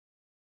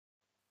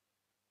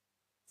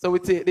So we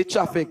take the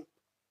traffic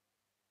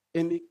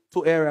in the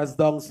two areas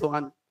down so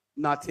and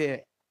not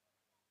here.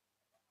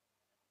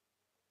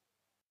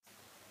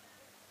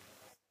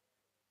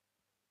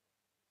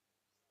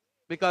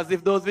 Because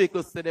if those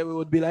vehicles stay there, we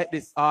would be like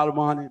this all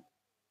morning.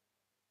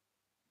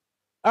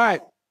 All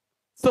right.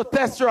 So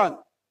test run.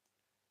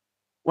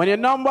 When your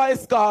number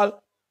is called,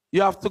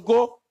 you have to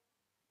go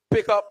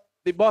pick up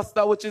the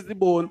buster, which is the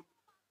bone,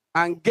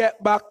 and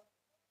get back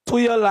to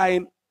your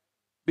line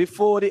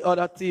before the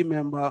other team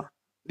member,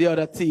 the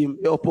other team,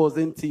 the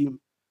opposing team,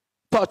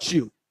 touch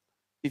you.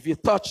 If you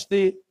touch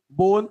the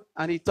bone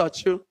and he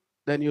touch you,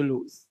 then you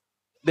lose.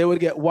 They will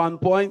get 1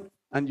 point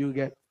and you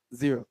get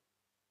 0.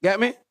 Get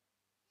me?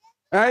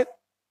 Right?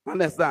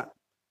 Understand?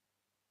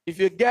 If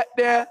you get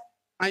there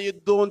and you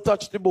don't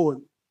touch the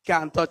bone,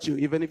 can't touch you.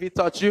 Even if he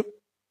touch you,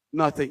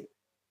 nothing.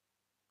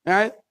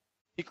 Right?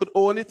 He could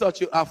only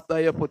touch you after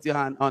you put your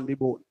hand on the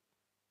bone.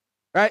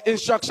 Right?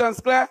 Instructions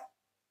clear?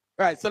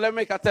 Right, so let's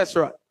make a test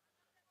run.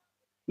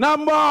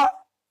 Number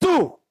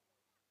 2.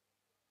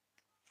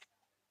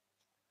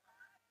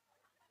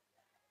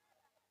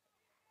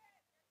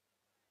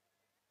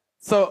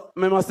 So,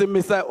 we must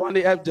miss out on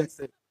the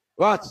objection.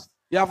 Watch.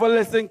 You have to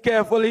listen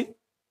carefully.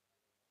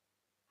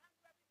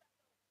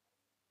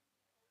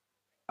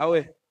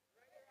 Away.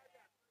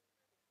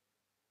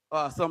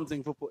 Oh,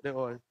 something to put the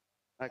oil.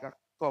 Like a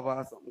cover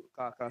or something,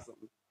 caulk or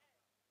something.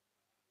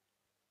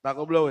 That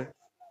go blow it.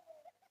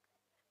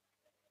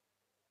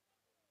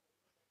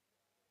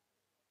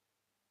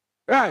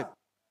 Right.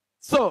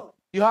 So,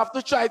 you have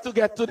to try to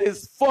get to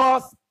this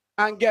fast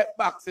and get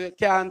back so you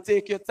can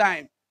take your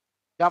time.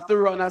 You have to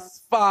run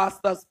as fast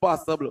as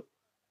possible.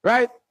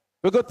 Right?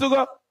 We good to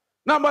go?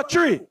 Number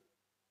 3.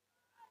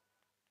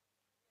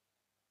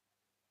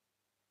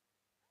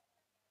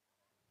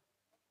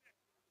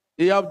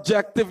 The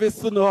objective is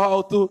to know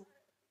how to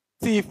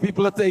thief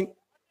people think.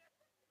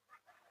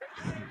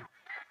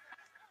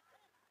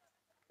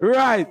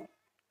 Right.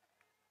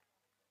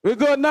 We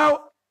good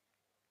now?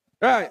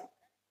 Right.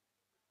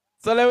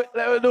 So let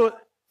me do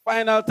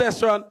final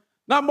test run.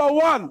 Number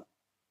 1.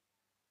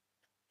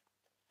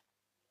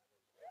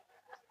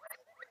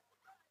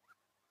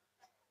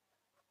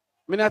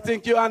 I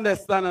think you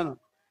understand.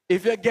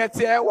 If you get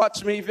here,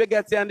 watch me. If you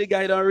get here and the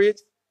guy don't reach,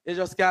 you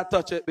just can't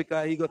touch it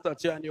because he go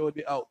touch you and you will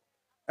be out.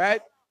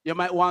 Right? You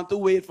might want to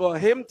wait for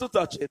him to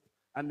touch it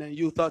and then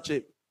you touch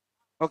him.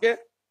 Okay?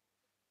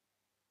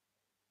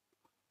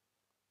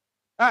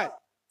 All right.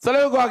 So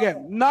let me go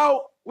again.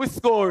 Now we're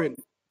scoring.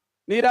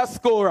 Need a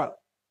scorer.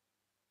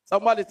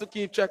 Somebody to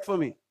keep check for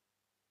me.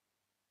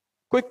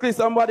 Quickly,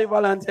 somebody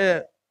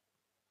volunteer.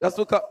 Just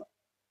look up.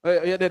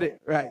 Oh, you did it.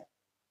 Right.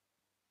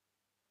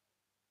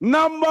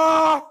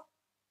 Number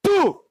 2.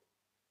 You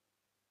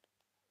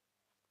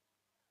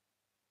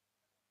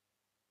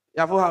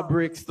have to have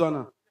breaks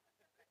done.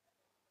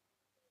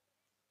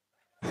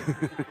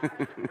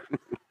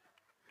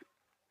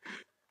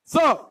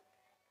 So,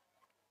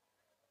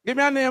 give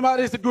me a name of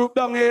this group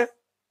down here.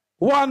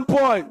 1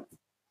 point.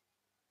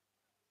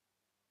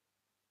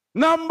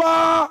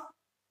 Number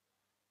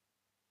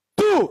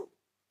 2.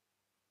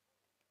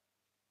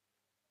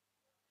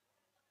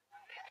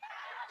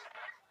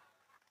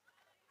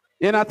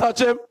 You not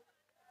touch him?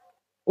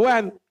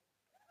 When?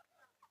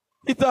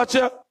 He touch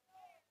you?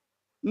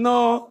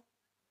 No.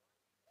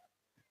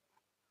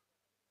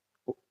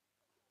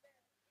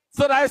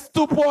 So that's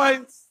 2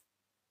 points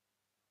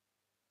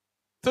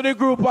to the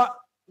group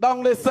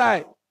down this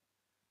side.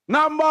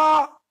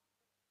 Number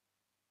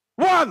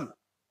 1.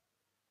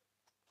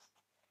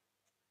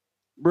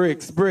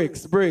 Breaks.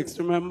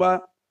 Remember,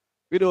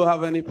 we don't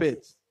have any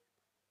pitch.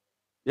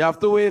 You have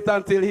to wait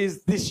until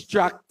he's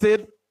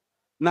distracted,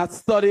 not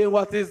studying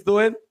what he's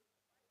doing.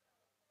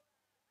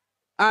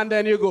 And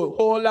then you go,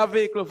 hold that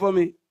vehicle for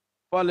me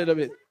for a little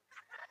bit.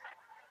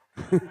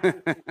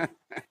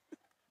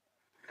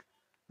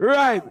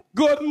 Right,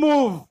 good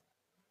move.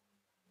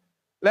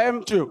 Let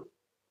him through.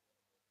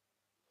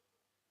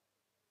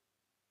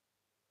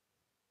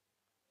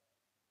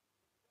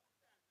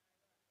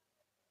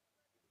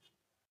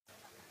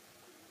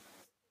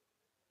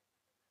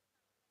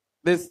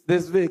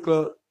 This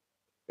vehicle,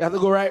 you have to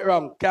go right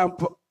wrong. Can't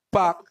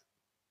park.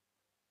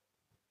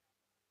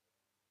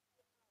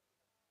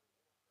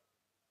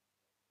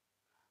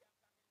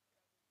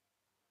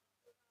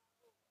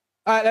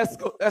 All right,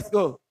 let's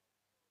go.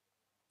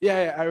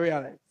 Yeah, I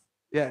realize.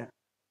 Yeah.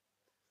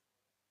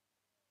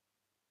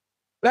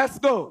 Let's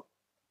go.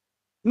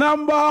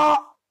 Number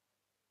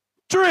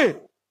 3.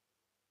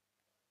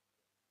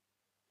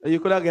 You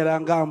could have get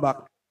and gone back.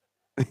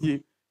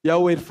 you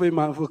wait for him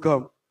man to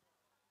come.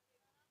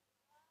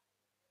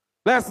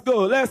 Let's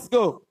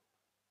go.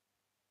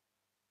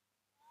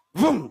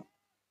 Boom.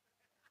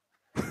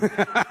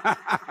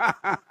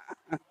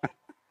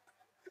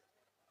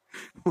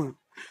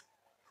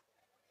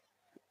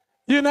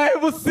 You not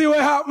even see what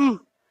happened.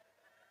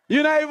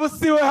 You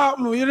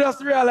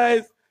just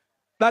realize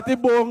that the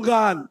bone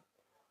gone.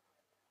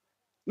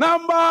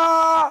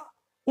 Number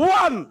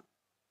 1.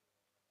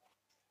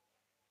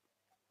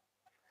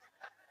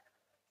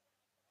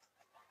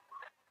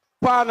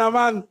 Partner,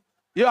 man,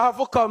 you have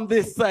to come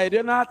this side.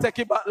 You not take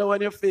it back there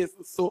when you're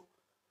facing so.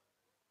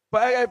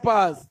 But I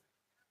pause.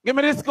 Give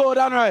me this code,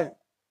 right?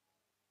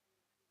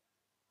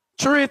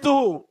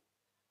 3-2.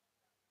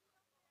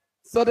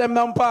 So them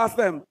don't pass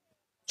them.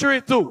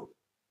 3-2.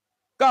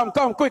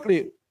 Come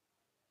quickly.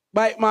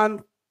 Bike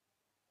man.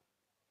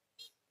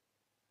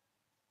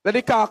 Let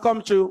the car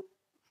come through.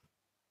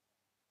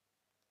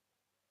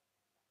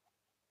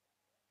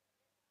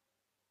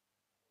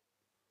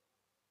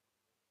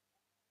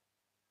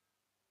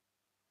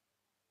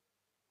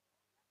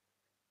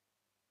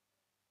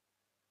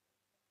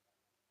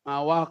 I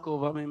walk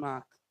over me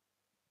mark.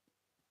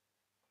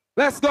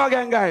 Let's go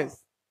again, guys.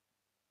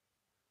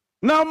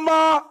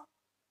 Number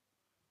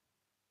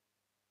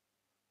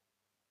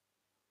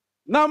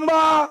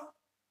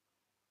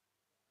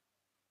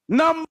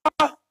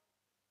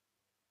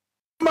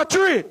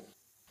 3.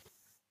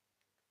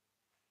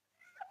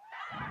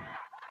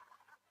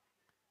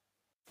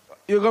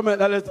 You gonna make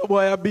that little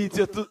boy beat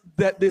you to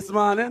death this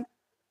morning?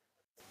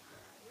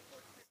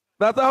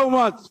 That's how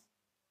much?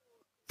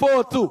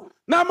 4-2.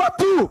 Number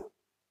 2.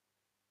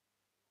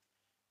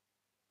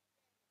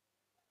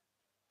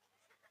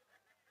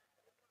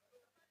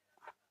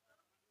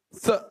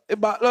 So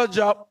about the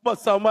job, but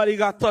somebody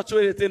got touch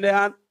with it in their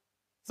hand.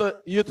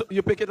 So you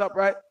pick it up,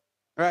 right?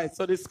 Right.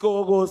 So the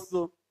score goes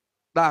to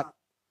that.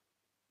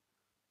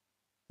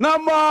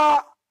 Number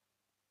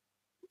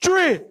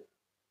 3.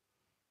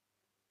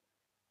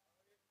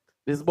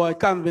 This boy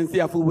convinced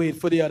you have to wait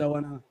for the other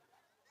one.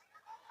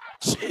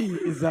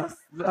 Jesus.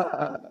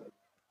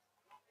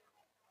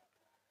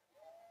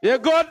 You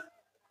good?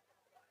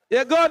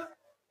 You good?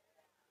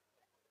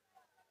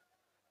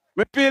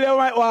 I feel you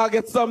might want to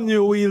get some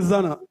new wheels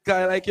on it.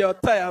 Because like your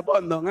tire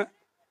bun down.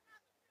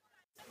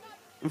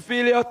 I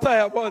feel your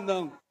tire bun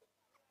down.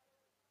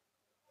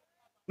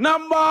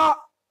 Number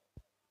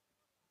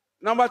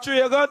 3,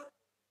 you good?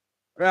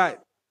 Right.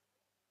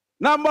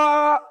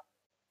 Number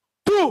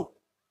 2.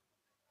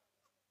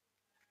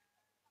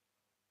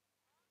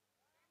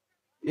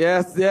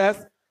 Yes. You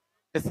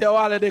see how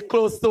all of they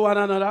close to one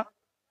another?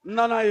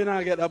 None of you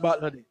not get the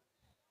battle of it.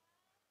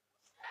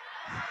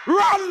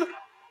 Run!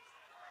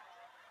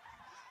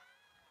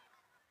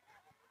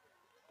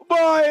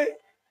 Boy,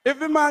 if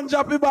the man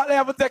drop you back there,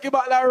 you have to take it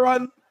back there and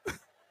run.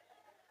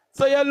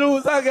 So you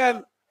lose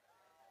again.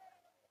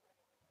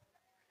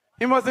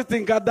 He must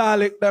think a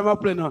Dalek them a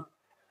play now.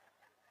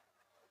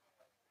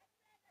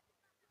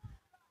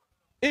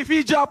 If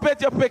he drop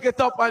it, you pick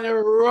it up and you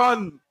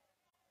run.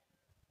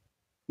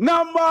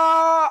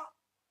 Number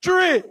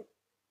 3.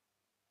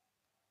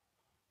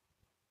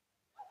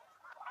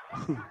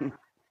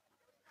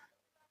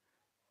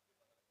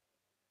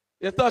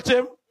 You touch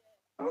him?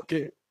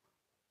 Okay.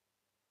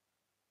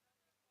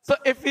 So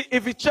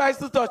if he tries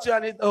to touch you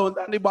and it don't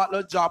and the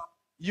battle drop,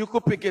 you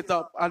could pick it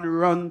up and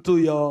run to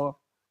your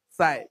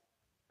side.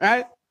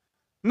 Right?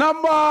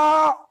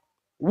 Number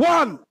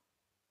 1.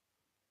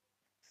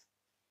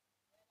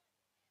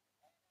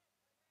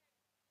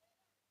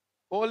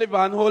 Hold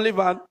Ivan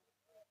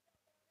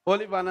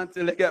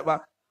until they get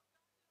back.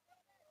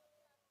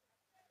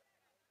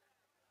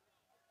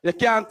 You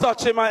can't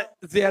touch him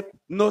yet.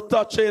 No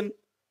touching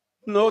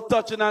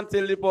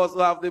until the person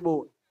have the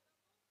ball.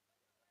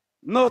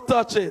 No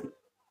touching.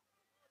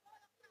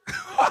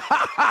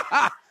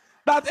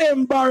 That's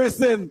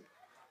embarrassing.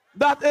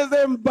 That is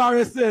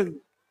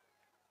embarrassing.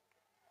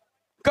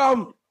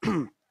 Come.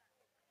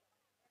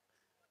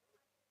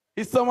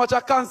 He's so much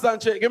a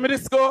concentrate. Give me the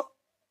score.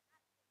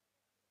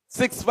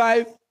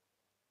 6-5.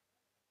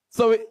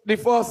 So the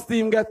first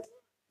team get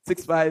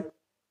 6-5.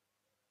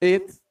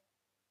 8.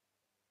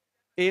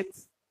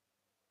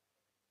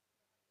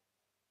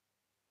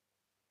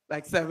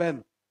 Like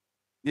 7.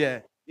 Yeah,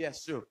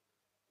 sure.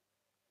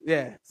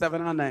 Yeah,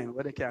 7 or 9,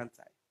 where they can't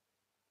tie.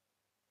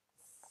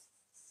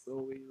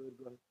 So we would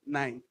go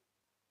 9.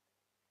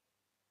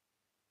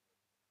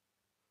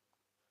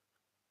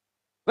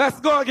 Let's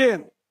go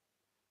again.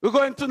 We're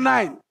going to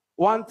 9.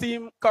 One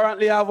team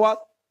currently have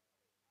what?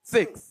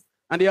 6.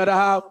 And the other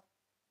have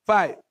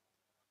 5.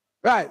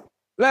 Right.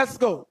 Let's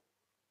go.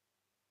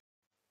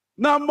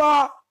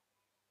 Number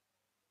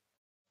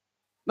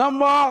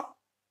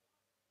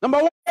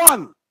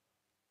 1.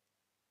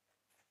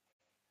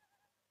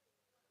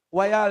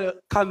 Why are you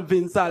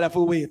convinced I'll have to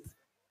wait?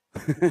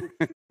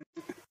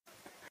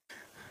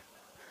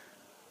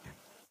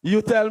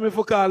 You tell me if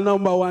you call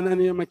number 1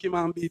 and you make him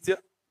and beat you.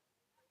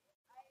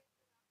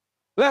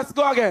 Let's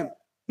go again.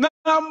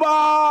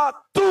 Number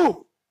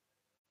 2.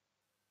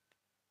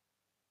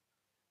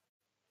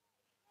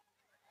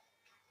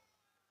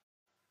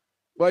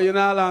 But you're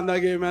not on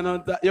the game.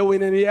 You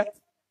winning yet?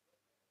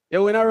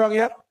 You win a wrong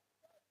yet?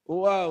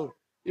 Wow.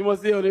 You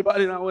must see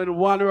anybody that win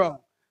 1 wrong.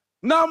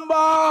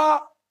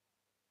 Number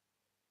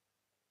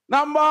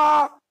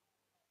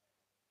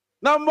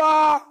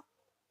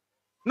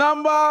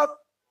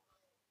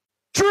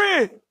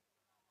 3.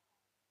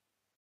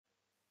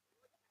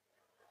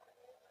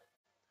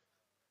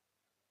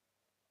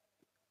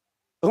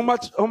 How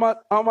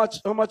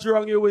much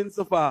wrong you win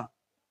so far?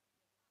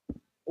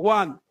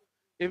 1.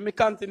 If me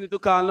continue to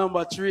call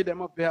number 3,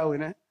 them up here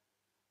win, eh?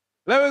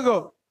 Let me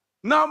go.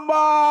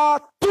 Number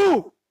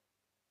 2.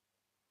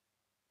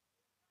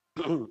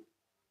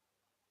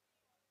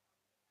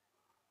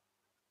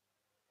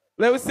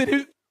 Let me see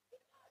the...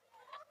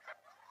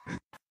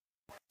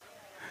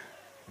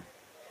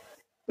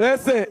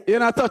 Let's say, you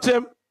not touch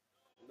him?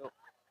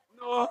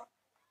 No.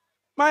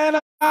 Man,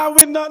 I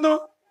win that,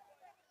 no?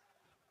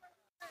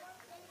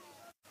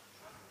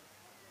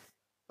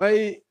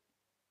 Hey,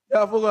 you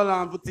have to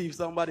go and put if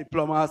somebody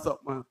plumb us up,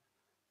 man.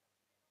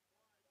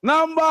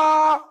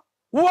 Number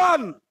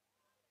 1.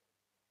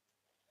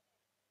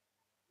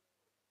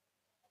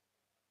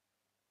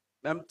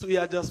 Them two,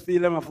 you just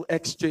feel them have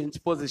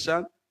exchange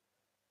position.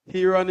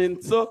 He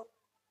running so.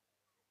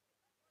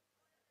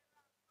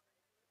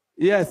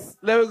 Yes,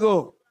 let me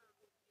go.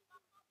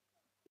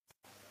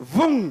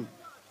 Boom.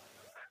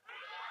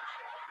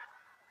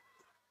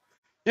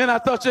 You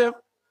not touch him?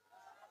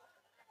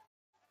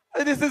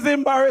 This is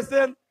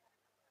embarrassing.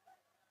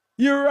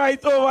 You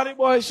right over the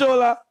boy's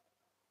shoulder.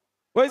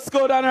 What's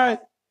score down right?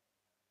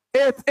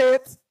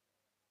 8-8.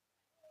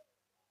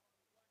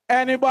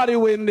 Anybody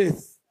win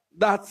this?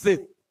 That's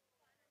it.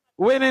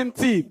 Winning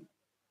team.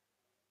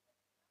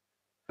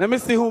 Let me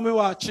see who me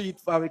want to cheat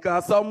for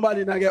because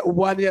somebody not get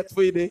 1 yet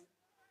for you.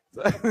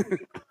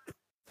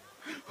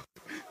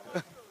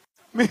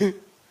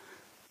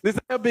 This is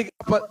a big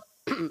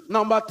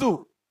number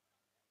 2.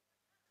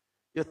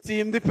 Your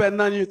team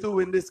depends on you to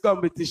win this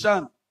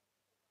competition.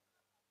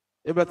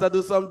 You better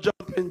do some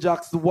jumping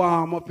jacks to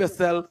warm up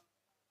yourself.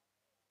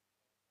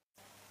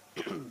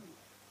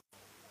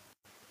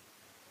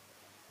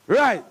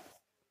 Right.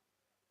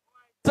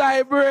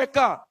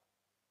 Tiebreaker.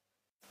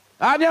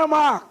 On your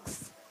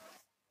marks.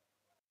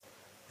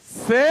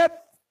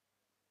 Set.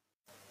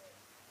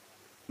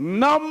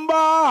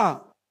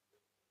 Number.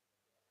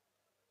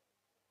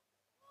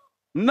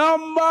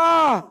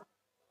 Number.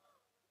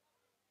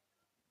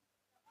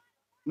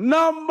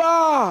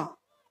 Number.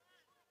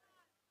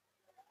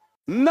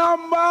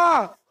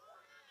 Number.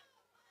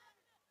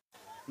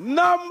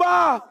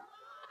 Number.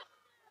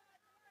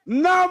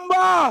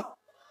 Number.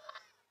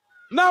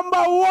 Number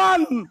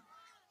 1.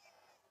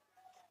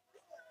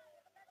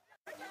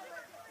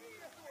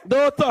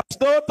 Don't touch,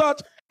 don't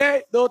touch.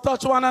 Hey, don't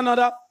touch one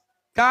another.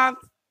 Can't.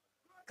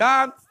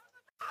 Can't.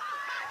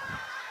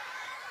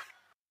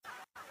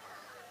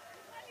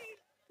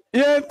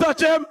 You ain't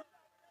touch him.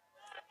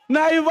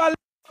 Now you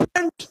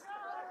pinch.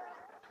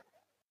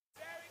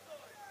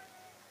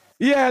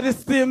 Yeah,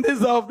 this team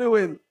deserves the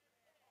win.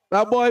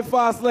 That boy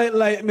fast like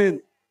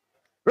lightning.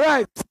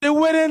 Right, the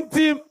winning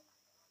team.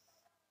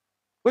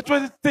 Which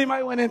was the team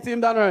I winning team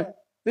done right?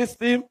 This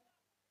team.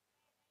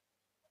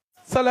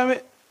 So let me,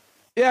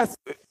 yes,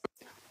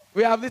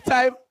 we have the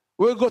time.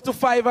 We'll go to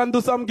 5 and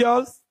do some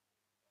girls.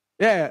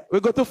 Yeah,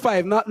 we'll go to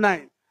 5, not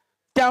 9.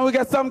 Can we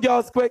get some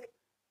girls quick?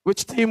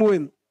 Which team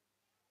win?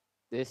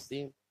 This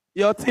team.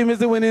 Your team is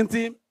the winning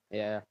team?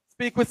 Yeah.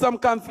 Speak with some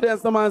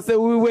confidence, man, and say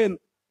we win.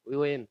 We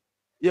win.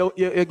 You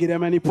give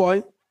them any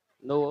point?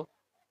 No.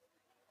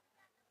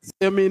 So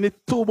you mean the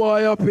 2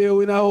 boys up here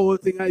win a whole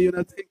thing and you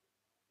not think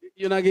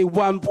you not get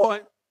 1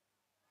 point?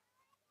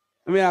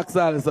 Let me ask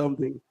Ali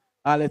something.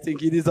 Ali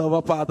think he deserve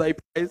a part of the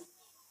prize?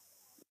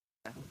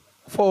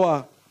 For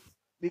what?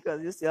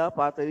 Because you see a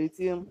part of the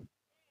team.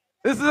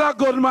 This is a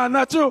good man,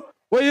 not true?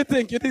 What do you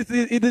think?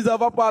 He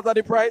deserve a part of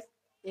the prize?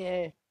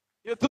 Yeah.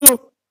 You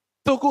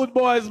two good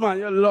boys, man.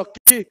 You're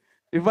lucky.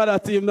 If other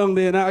team down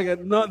there, now I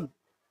get none.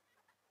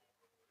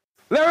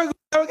 Let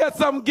me get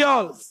some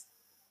girls.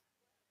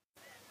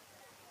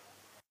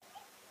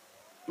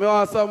 We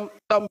want some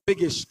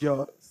big-ish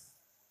girls.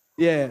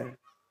 Yeah.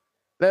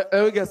 Let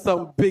me get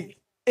some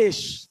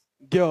big-ish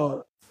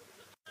girls.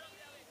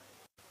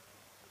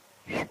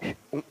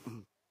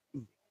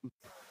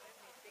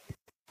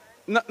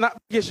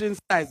 Not big-ish in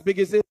size,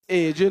 big-ish in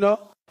age, you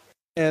know?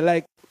 Yeah,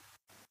 like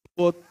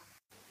about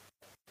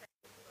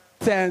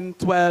 10,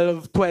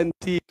 12,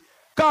 20.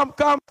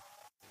 Come.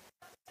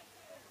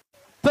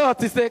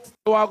 36.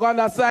 You want to go on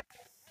that side?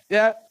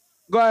 Yeah?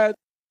 Go ahead.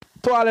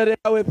 12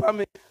 away from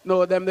me.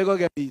 No, them they go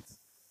get beat.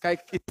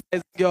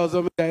 It's girls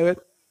over there with.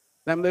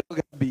 Them they go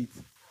get beat.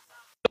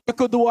 We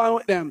could do one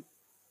with them.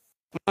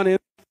 Morning.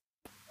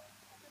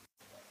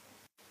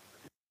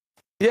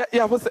 Yeah,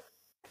 you have to say.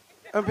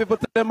 And people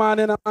tell them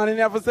morning,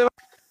 you have to say,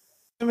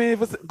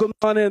 good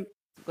morning.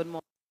 Good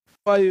morning.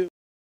 How are you?